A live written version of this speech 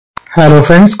Hello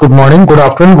friends, good morning, good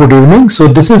afternoon, good evening. So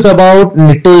this is about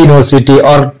Nitte University,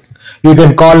 or you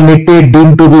can call Nitte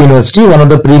deemed to be university, one of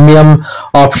the premium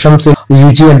options in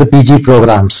UG and the PG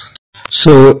programs.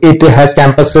 So it has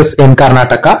campuses in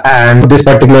Karnataka, and this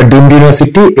particular deemed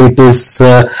university, it is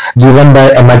given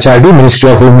by MHRD,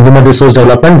 Ministry of Human Resource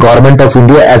Development, Government of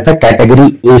India, as a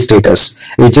category A status,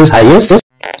 which is highest.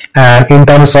 And in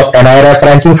terms of NIRF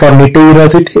ranking for Nitte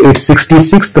University, it's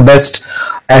 66th best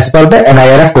as per the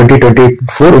NIRF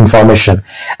 2024 information.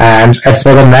 And as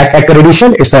per the NAC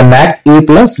accreditation, it's a NAC A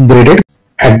plus graded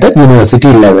at the university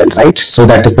level, right? So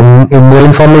that is the more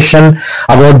information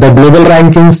about the global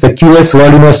rankings. The QS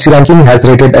World University Ranking has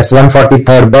rated as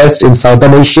 143rd best in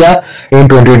Southern Asia in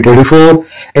 2024.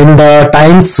 In the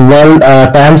Times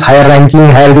Higher Ranking,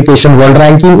 Higher Education World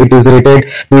Ranking, it is rated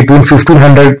between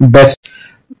 1500 best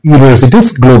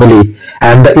universities globally,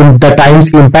 and in the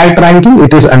Times Impact Ranking,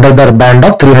 it is under the band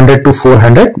of 300 to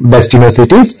 400 best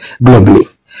universities globally.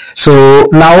 So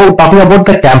now talking about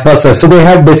the campuses, so they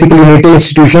have basically Nitte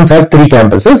institutions have three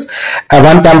campuses.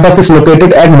 One campus is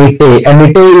located at Nitte, and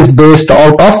Nitte is based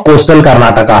out of coastal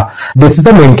Karnataka. This is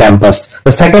the main campus.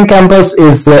 The second campus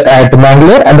is at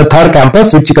Bangalore, and the third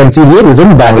campus, which you can see here, is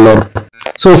in Bangalore.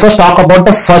 So first talk about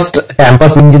the first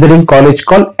campus engineering college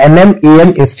called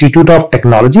n.m.a.m Institute of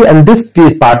Technology, and this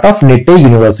is part of Nitte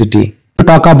University. To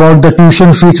talk about the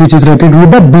tuition fees, which is related with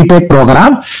the BTech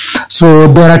program. So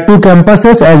there are two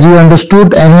campuses, as you understood,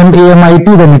 NMAMIT,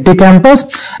 the Nitte Campus,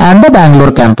 and the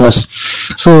Bangalore campus.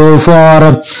 So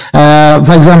for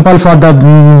example, for the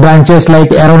branches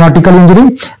like aeronautical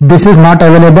engineering, this is not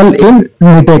available in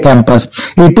Nitte Campus.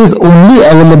 It is only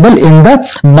available in the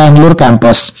Bangalore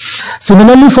campus.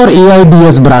 Similarly, for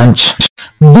AIDS branch,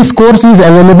 this course is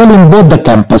available in both the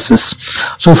campuses.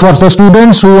 So for the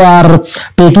students who are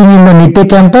taking in the Nitte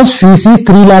campus, fees is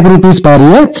 3 lakh rupees per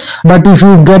year. But if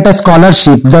you get a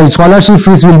scholarship, the scholarship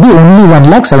fees will be only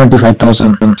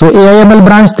 1,75,000. So AIML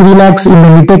branch 3 lakhs in the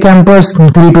Nitte campus,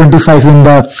 325 in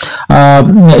the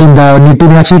Nitte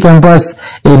Meenakshi campus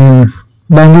in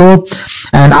Bangalore,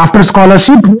 and after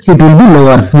scholarship it will be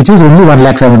lower, which is only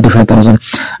 1,75,000.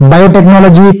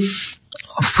 Biotechnology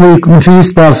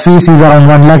the fees is around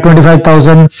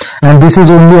 1,25,000, and this is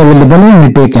only available in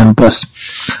Nitte campus.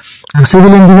 And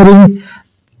civil engineering,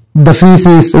 the fees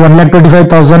is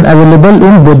 1,25,000 available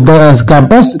in both the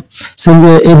campus.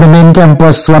 In the main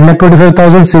campus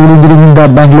 1,25,000, civil engineering in the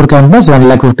Bangalore campus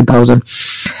 1,50,000.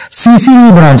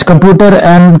 CCE branch, computer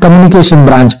and communication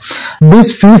branch,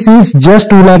 this fees is just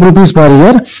 2 lakh rupees per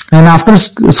year, and after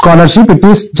scholarship it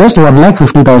is just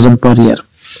 1,50,000 per year.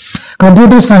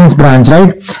 Computer science branch,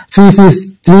 right, fees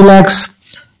is 3 lakhs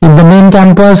in the main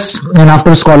campus, and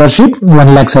after scholarship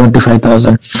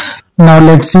 1,75,000. Now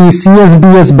let's see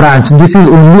CSBS branch. This is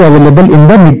only available in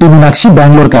the Nitte Meenakshi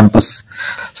Bangalore campus.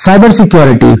 Cyber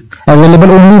security available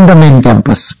only in the main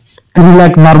campus. 3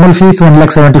 lakh normal fees,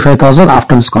 1,75,000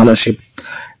 after scholarship.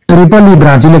 Triple E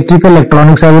branch, electrical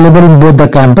electronics, available in both the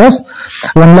campus.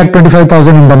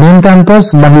 1,25,000 in the main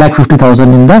campus,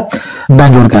 1,50,000 in the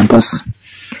Bangalore campus.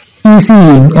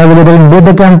 ECE available in both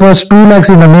the campus, 2 lakhs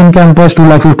in the main campus,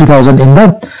 2,50,000 in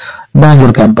the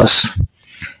Bangalore campus.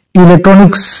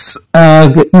 Electronics,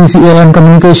 ECE and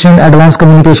communication, advanced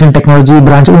communication technology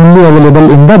branch only available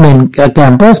in the main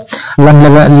campus,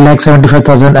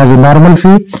 1,75,000 as a normal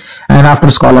fee, and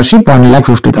after scholarship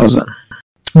 1,50,000.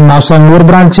 Now some more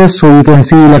branches. So you can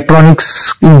see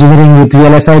electronics engineering with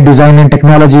VLSI design and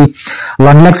technology,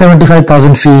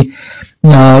 1,75,000 fee in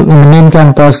the main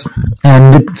campus,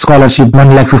 and with scholarship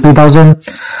 1,50,000.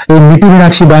 In Nitte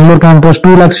Meenakshi Bangalore campus,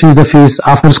 2 lakhs fees the fees,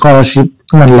 after scholarship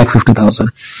 1,50,000.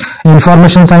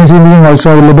 Information science engineering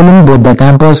also available in both the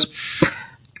campus.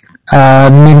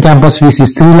 Main campus fees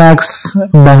is 3 lakhs,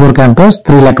 Bangalore campus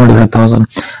 3,25,000.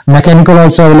 Mechanical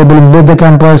also available in both the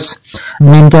campus.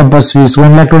 Main campus fees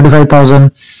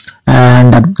 1,25,000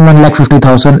 and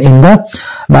 1,50,000 in the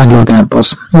Bangalore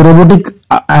campus. Robotic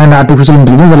and artificial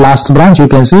intelligence, the last branch, you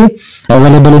can see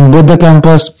available in both the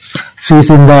campus. Fees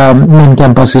in the main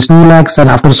campus is 2 lakhs, and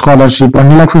after scholarship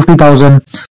 1,50,000.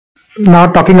 Now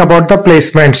talking about the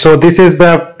placement. So this is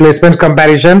the placement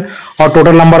comparison, or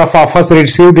total number of offers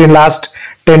received in last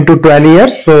 10 to 12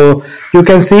 years. So you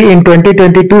can see in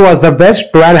 2022 was the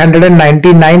best,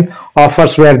 1,299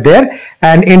 offers were there,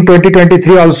 and in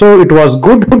 2023 also it was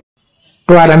good,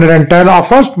 1,210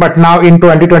 offers, but now in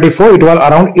 2024 it was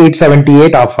around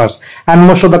 878 offers, and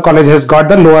most of the colleges got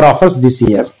the lower offers this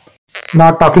year.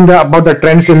 Now talking about the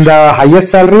trends in the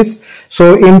highest salaries.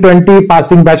 So in 20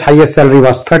 passing batch, highest salary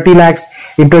was 30 lakhs.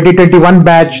 In 2021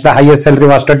 batch, the highest salary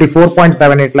was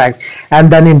 24.78 lakhs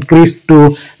and then increased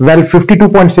to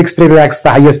 52.63 lakhs, the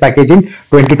highest package in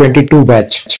 2022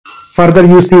 batch. Further,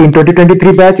 you see in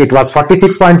 2023 batch, it was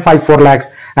 46.54 lakhs,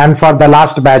 and for the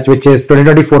last batch, which is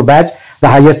 2024 batch, the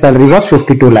highest salary was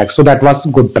 52 lakhs. So that was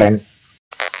good trend.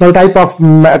 Now, type of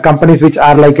companies which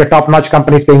are like a top-notch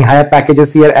companies paying higher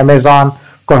packages here: Amazon,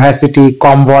 Cohesity,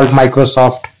 Commvault,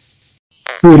 Microsoft,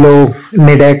 Twilio,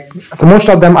 Nitte. So most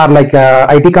of them are like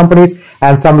IT companies,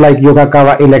 and some like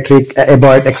Yokogawa Electric,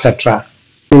 Aboit, etc.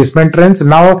 Placement trends.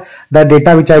 Now the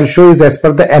data which I will show is as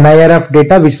per the NIRF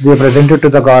data which they presented to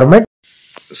the government.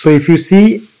 So if you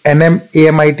see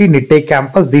NMAMIT Nitte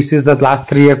Campus, this is the last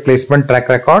 3-year placement track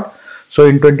record. So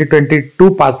in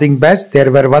 2022 passing batch, there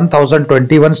were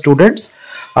 1021 students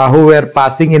who were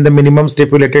passing in the minimum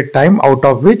stipulated time, out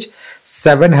of which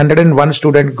 701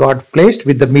 students got placed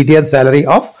with the median salary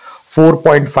of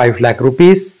 4.5 lakh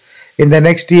rupees. In the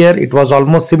next year, it was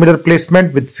almost similar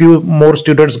placement with few more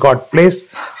students got placed.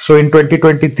 So in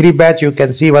 2023 batch, you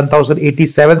can see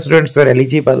 1087 students were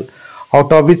eligible,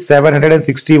 out of which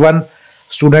 761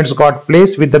 students got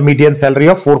placed with the median salary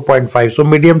of 4.5. So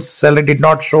median salary did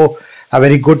not show a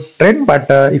very good trend, but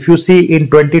if you see in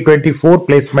 2024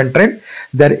 placement trend,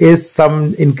 there is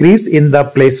some increase in the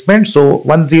placement. So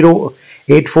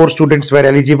 1084 students were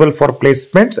eligible for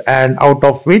placements, and out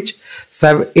of which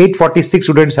 846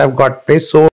 students have got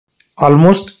placed. So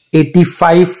almost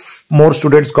 85 more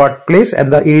students got placed,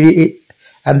 and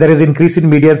there is increase in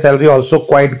median salary also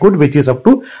quite good, which is up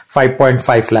to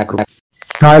 5.5 lakh rupees.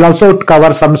 Now I'll also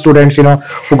cover some students,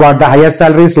 who got the highest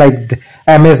salaries, like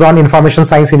Amazon Information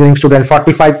Science Engineering student,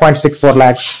 45.64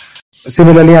 lakhs.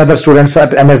 Similarly, other students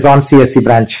at Amazon CSC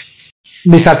branch.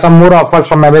 These are some more offers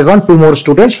from Amazon. 2 more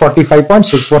students,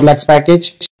 45.64 lakhs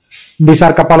package. These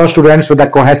are couple of students with the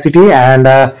Cohesity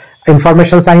and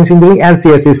Information Science Engineering and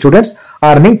CSC students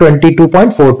earning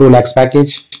 22.42 lakhs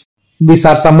package. These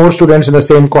are some more students in the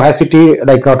same Cohesity,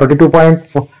 like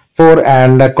 22.4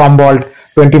 and Commvault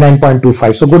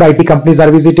 29.25. So good IT companies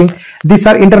are visiting. These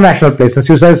are international places.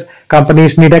 Users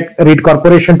companies: Nitte Reed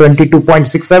Corporation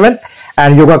 22.67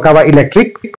 and Yokogawa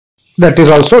Electric, that is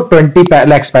also 20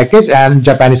 lakhs package, and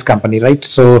Japanese company, right?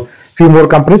 So few more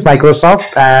companies: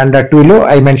 Microsoft and Twilio,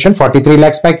 I mentioned 43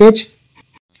 lakhs package.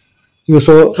 You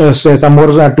saw some more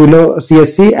Twilio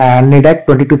CSC and Nitte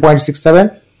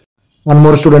 22.67. One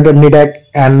more student at Nitte,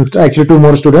 and actually 2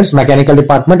 more students, mechanical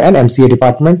department and MCA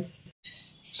department.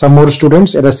 Some more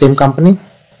students at the same company.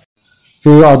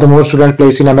 Few of the more students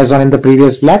placed in Amazon in the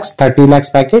previous blocks, 30 lakhs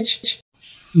package.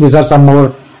 These are some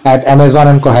more at Amazon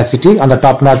and Cohesity on the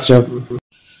top notch.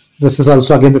 This is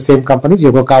also again the same companies,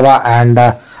 Yokogawa and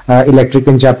Electric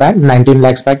in Japan, 19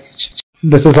 lakhs package.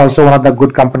 This is also one of the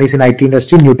good companies in IT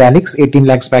industry, Nutanix, 18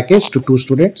 lakhs package to 2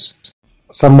 students.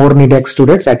 Some more Nitte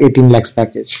students at 18 lakhs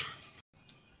package.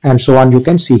 And so on, you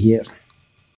can see here.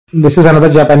 This is another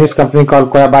Japanese company called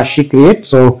Koyabashi Create.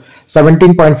 So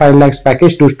 17.5 lakhs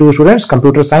package to 2 students,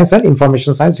 computer science and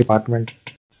information science department.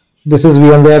 This is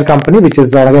VMware company, which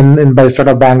is again in based out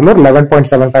of Bangalore,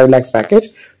 11.75 lakhs package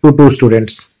to 2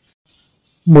 students.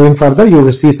 Moving further, you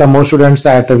will see some more students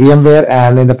at VMware,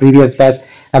 and in the previous batch,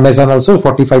 Amazon also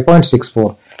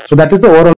 45.64. So that is the overall